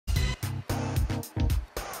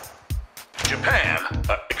Japan,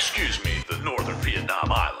 excuse me, the Northern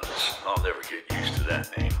Vietnam Islands, I'll never get used to that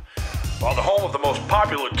name, are the home of the most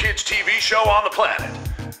popular kids' TV show on the planet.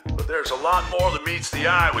 But there's a lot more than meets the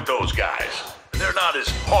eye with those guys. And they're not as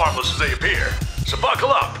harmless as they appear. So buckle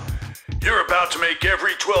up. You're about to make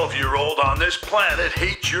every 12-year-old on this planet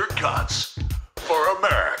hate your guts for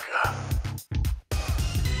America.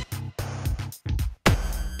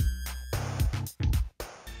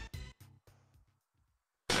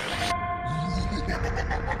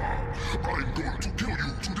 I'm going to kill you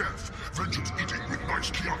to death. Vengeance eating with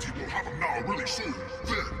nice Chianti will have him now really soon.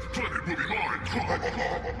 Then, planet will be mine.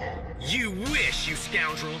 You wish, you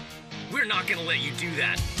scoundrel. We're not gonna let you do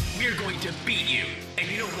that. We're going to beat you. And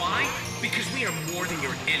you know why? Because we are more than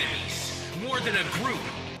your enemies. More than a group.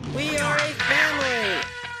 We are a family!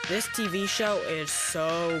 This TV show is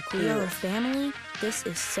so cool. We are a family? This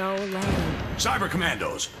is so lame. Cyber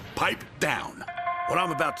Commandos, pipe down. What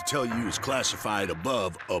I'm about to tell you is classified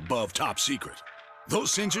above top secret.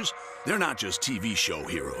 Those Sinjers, they're not just TV show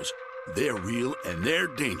heroes. They're real and they're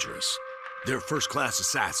dangerous. They're first-class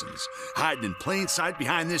assassins, hiding in plain sight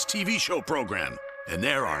behind this TV show program. And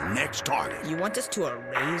they're our next target. You want us to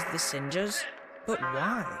erase the Sinjas? But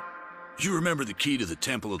why? You remember the key to the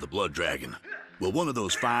Temple of the Blood Dragon? Well, one of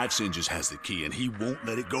those 5 Sinjas has the key, and he won't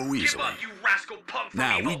let it go easily. Give up, you rascal punk.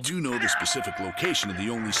 Now, we do know the specific location of the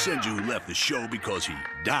only Sinja who left the show because he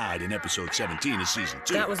died in episode 17 of season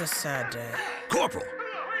 2. That was a sad day. Corporal!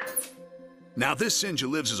 Now, this Sinja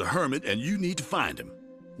lives as a hermit, and you need to find him.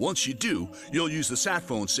 Once you do, you'll use the sat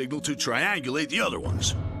phone signal to triangulate the other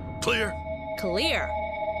ones. Clear? Clear.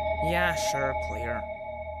 Yeah, sure, clear.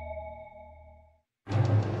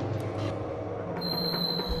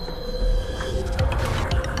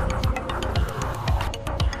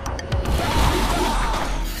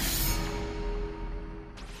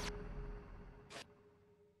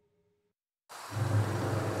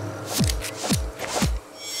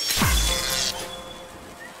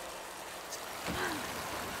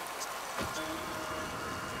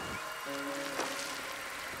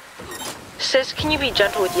 Sis, can you be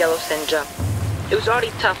gentle with Yellow Sinja? It was already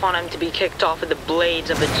tough on him to be kicked off with the blades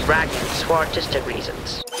of the dragons for artistic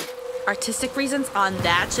reasons. Artistic reasons on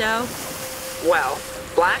that show? Well,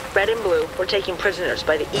 Black, Red, and Blue were taken prisoners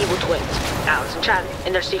by the evil twins, Alex and Chad,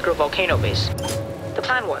 in their secret volcano base. The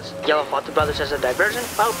plan was, Yellow fought the brothers as a diversion,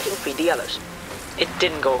 while Pink freed the others. It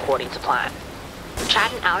didn't go according to plan.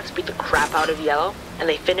 Chad and Alex beat the crap out of Yellow, and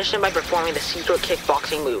they finished him by performing the secret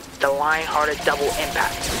kickboxing move, the lion-hearted double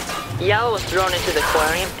impact. Yellow was thrown into the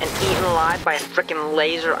aquarium and eaten alive by a frickin'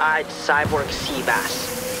 laser-eyed cyborg sea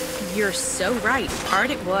bass. You're so right. Hard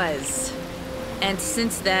it was. And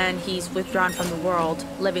since then, he's withdrawn from the world,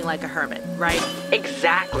 living like a hermit, right?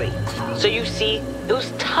 Exactly. So you see, it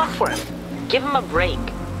was tough for him. Give him a break.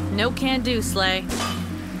 No can do, Slay.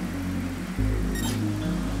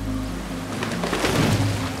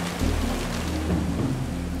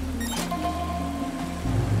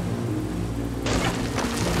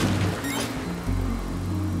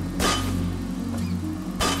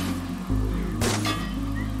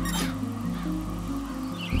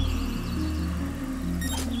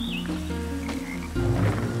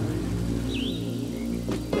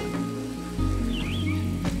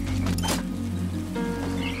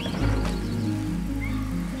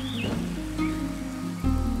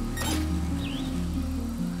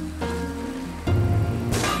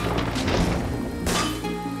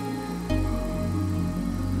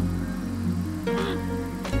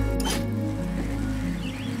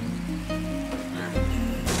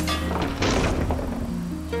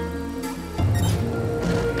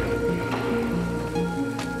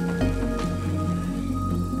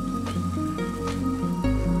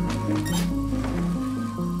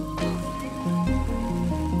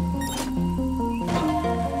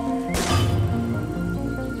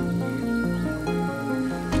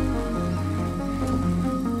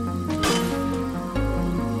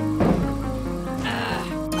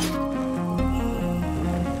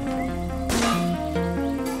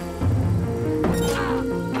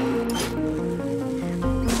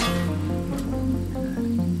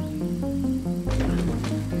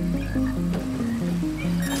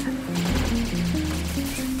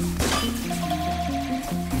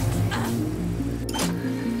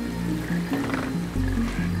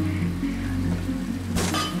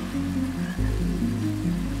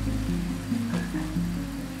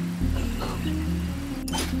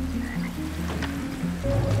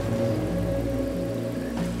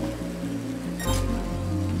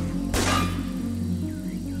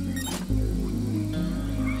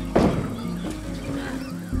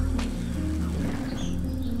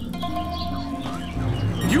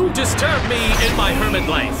 disturb me in my hermit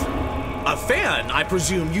life. A fan, I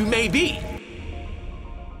presume you may be.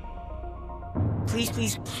 Please,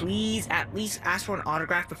 please, please, at least ask for an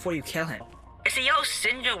autograph before you kill him. It's the yellow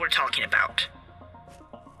Sinja we're talking about.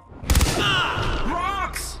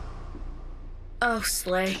 Rocks! Oh,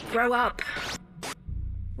 Slay, grow up.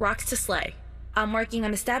 Rocks to Slay. I'm working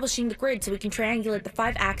on establishing the grid so we can triangulate the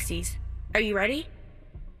 5 axes. Are you ready?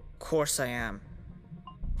 Of course I am.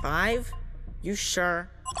 5? You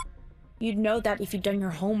sure? You'd know that if you'd done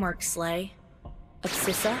your homework, Slay.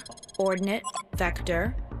 Abscissa, ordinate,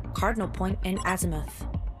 vector, cardinal point, and azimuth.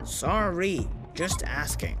 Sorry, just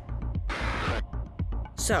asking.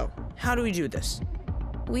 So, how do we do this?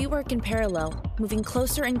 We work in parallel, moving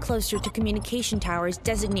closer and closer to communication towers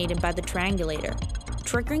designated by the triangulator.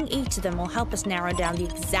 Triggering each of them will help us narrow down the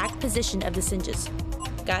exact position of the Sinjas.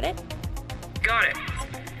 Got it? Got it.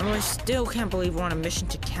 Although I still can't believe we're on a mission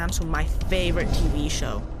to cancel my favorite TV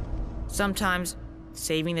show. Sometimes,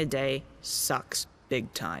 saving the day sucks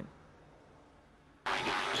big time.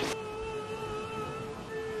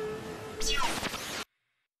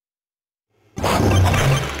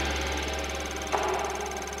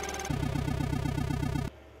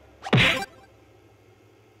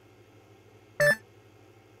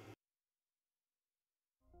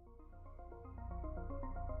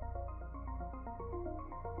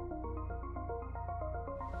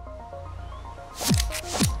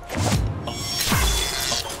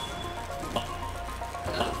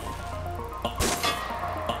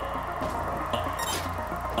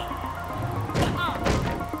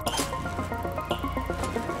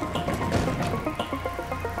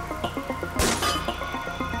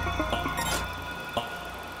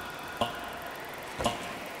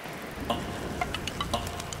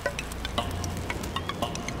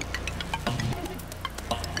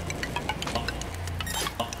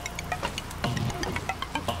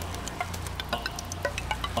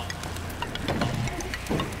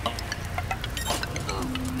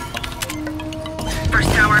 First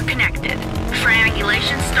tower connected.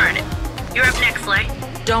 Triangulation started. You're up next, Slay.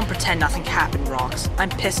 Don't pretend nothing happened, Rocks. I'm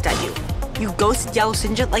pissed at you. You ghosted Yellow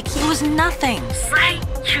Sinja like he was nothing. Slay,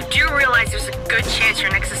 you do realize there's a good chance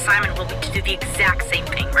your next assignment will be to do the exact same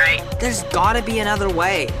thing, right? There's gotta be another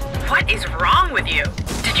way. What is wrong with you?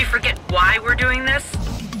 Did you forget why we're doing this?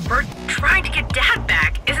 We're trying to get Dad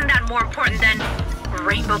back. Isn't that more important than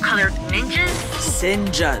rainbow-colored ninjas?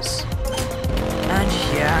 Sinjas. And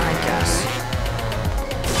yeah, I guess.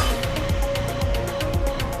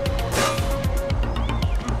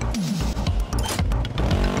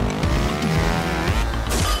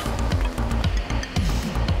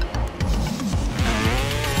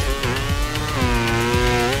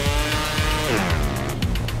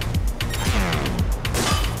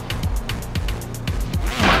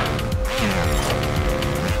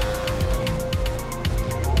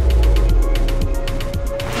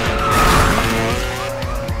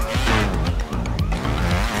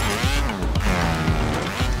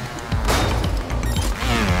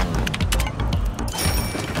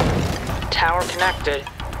 Tower connected.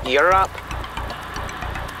 You're up.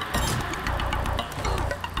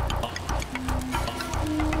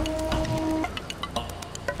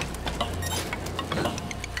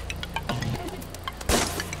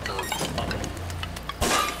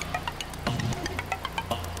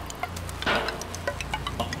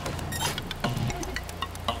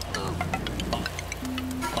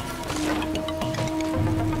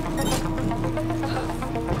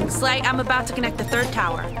 Slay, I'm about to connect the 3rd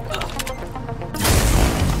tower.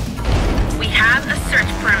 We have a search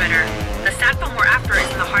perimeter. The sat phone we're after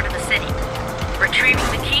is in the heart of the city. Retrieving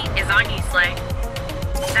the key is on you, Slay.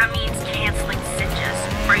 That means canceling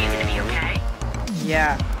Sinjas. Are you gonna be okay?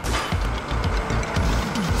 Yeah.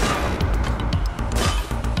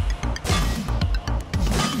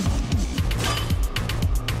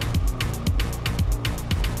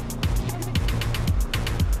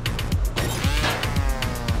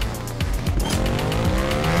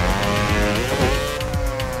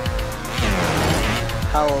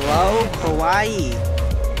 Hello, Hawaii.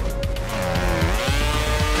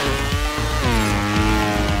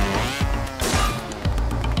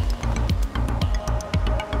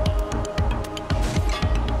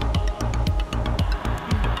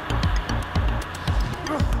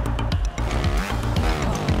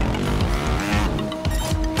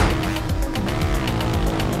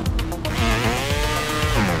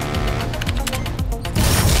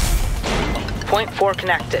 Point 4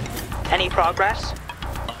 connected. Any progress?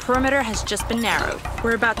 Perimeter has just been narrowed.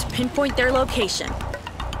 We're about to pinpoint their location.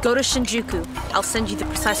 Go to Shinjuku. I'll send you the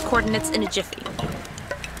precise coordinates in a jiffy.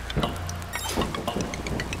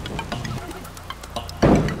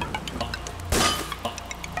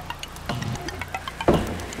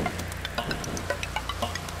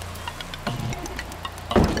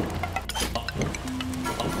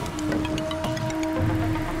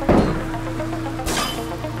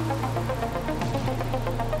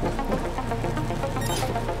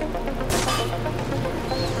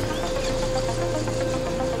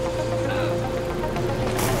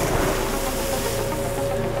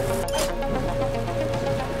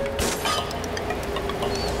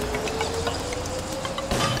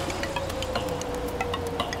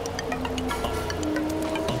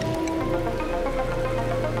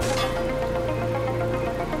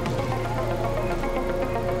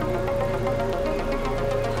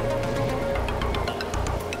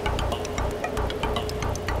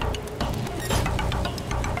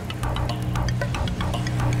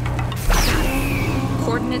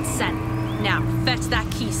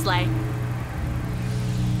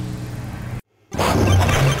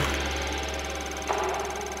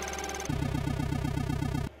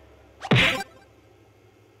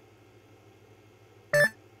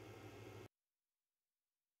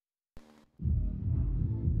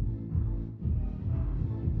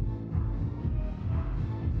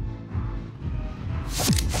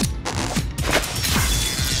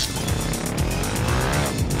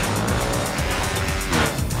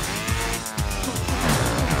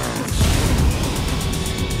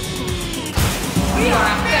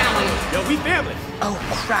 know, we family. Oh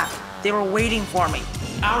crap, they were waiting for me.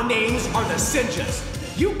 Our names are the Sinjas.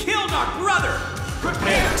 You killed our brother.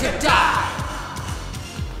 Prepare to die.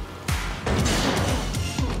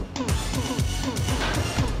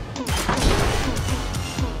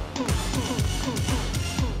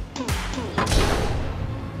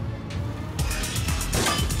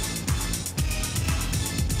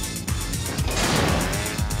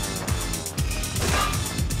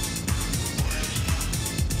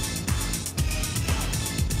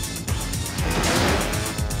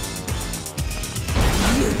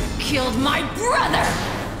 Killed my brother!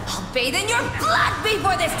 I'll bathe in your blood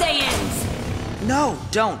before this day ends! No,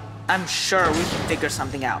 don't. I'm sure we can figure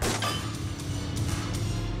something out.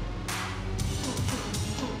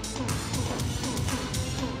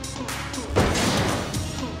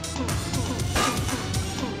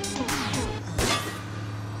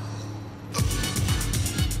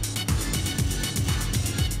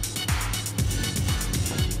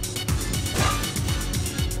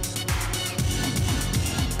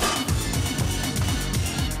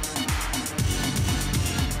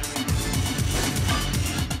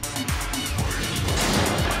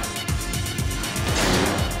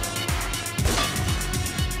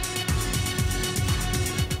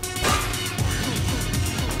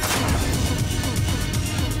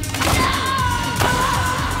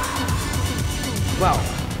 Well,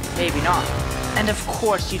 maybe not. And of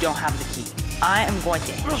course you don't have the key. I am going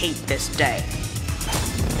to hate this day.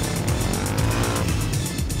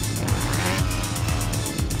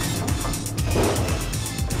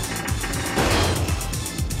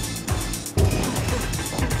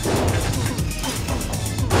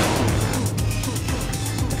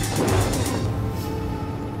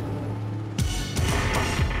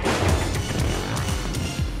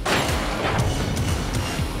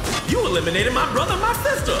 Eliminated my brother and my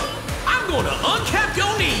sister. I'm gonna uncap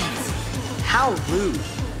your knees. How rude.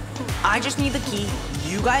 I just need the key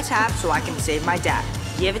you guys have so I can save my dad.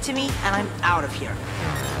 Give it to me and I'm out of here.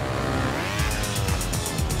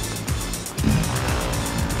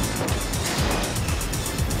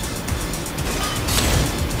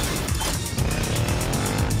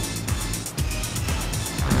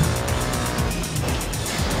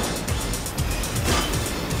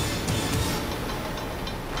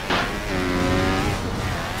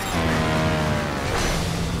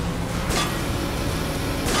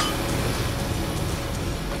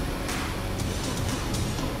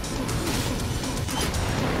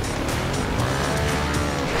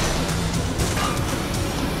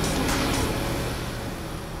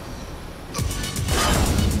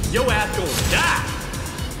 Your ass gonna die.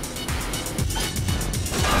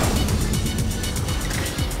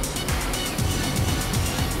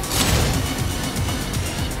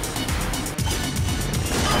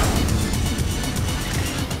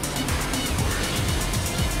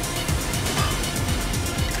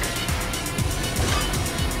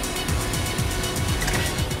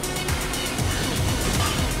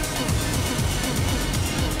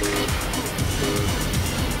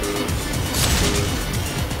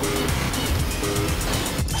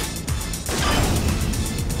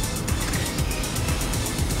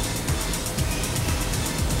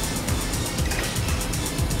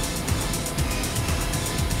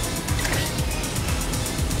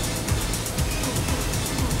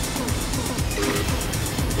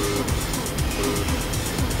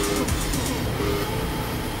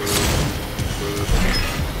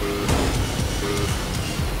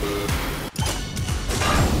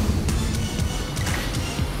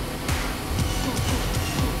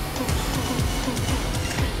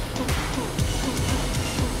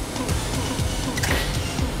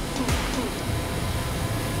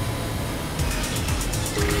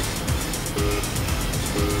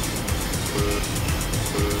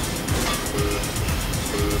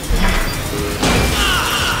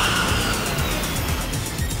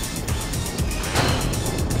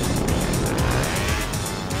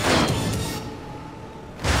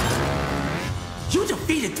 You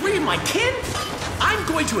defeated 3 of my kin? I'm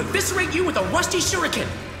going to eviscerate you with a rusty shuriken.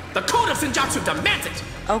 The code of Senjutsu demands it.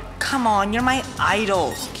 Oh, come on, you're my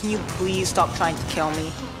idols. Can you please stop trying to kill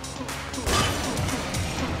me?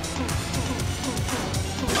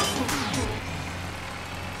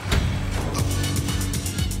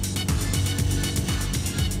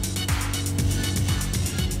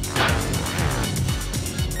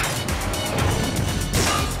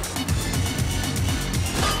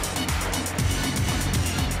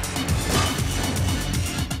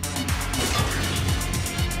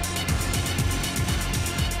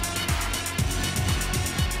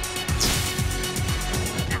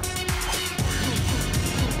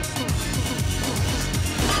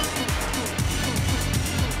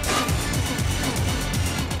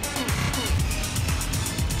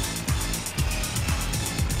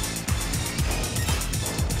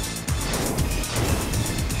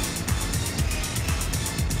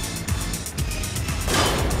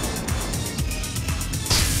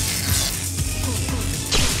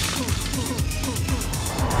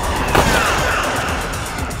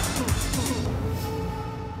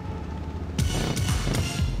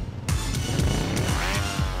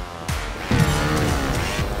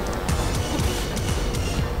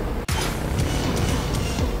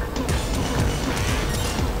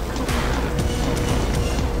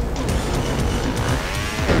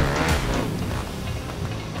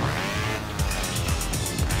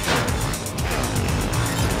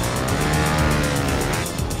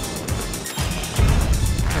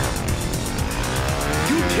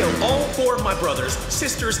 brothers,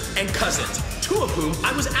 sisters, and cousins, 2 of whom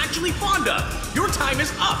I was actually fond of. Your time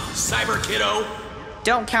is up, Cyber Kiddo.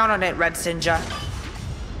 Don't count on it, Red Sinja.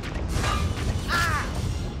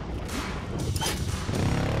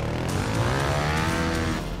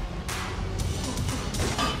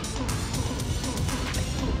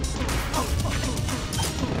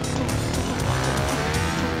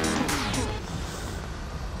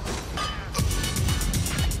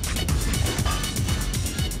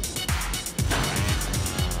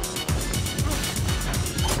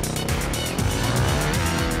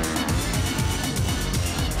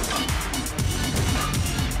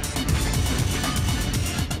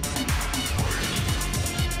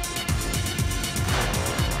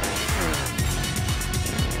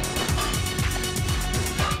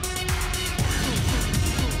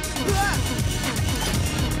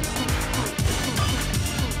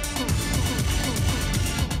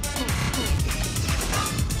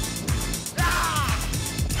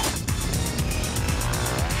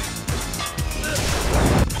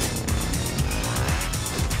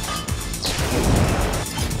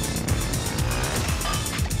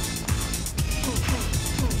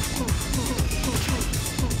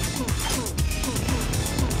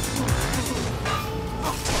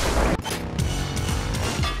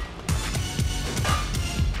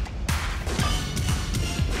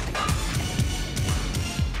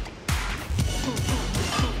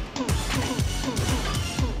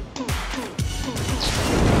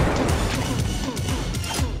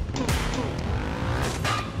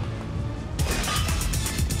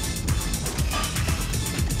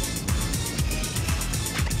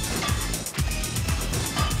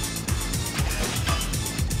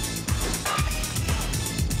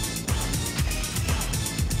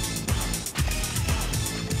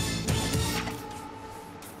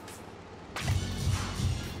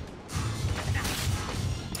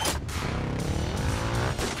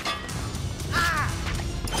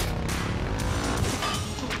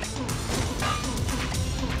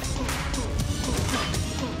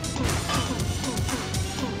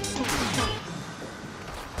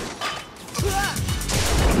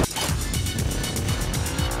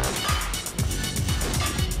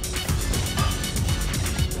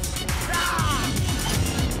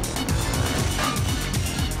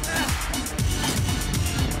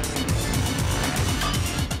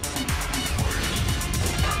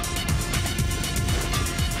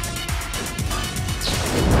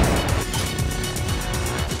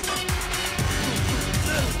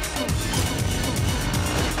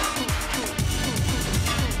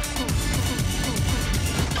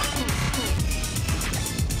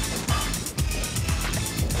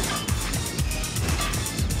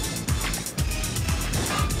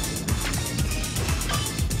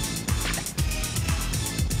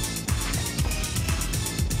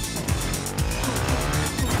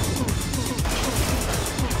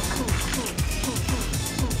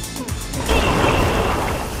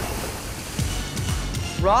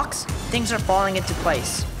 Rocks, things are falling into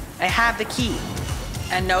place. I have the key.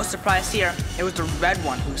 And no surprise here, it was the red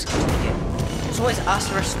one who was keeping it. It's always us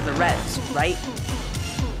versus the reds, right?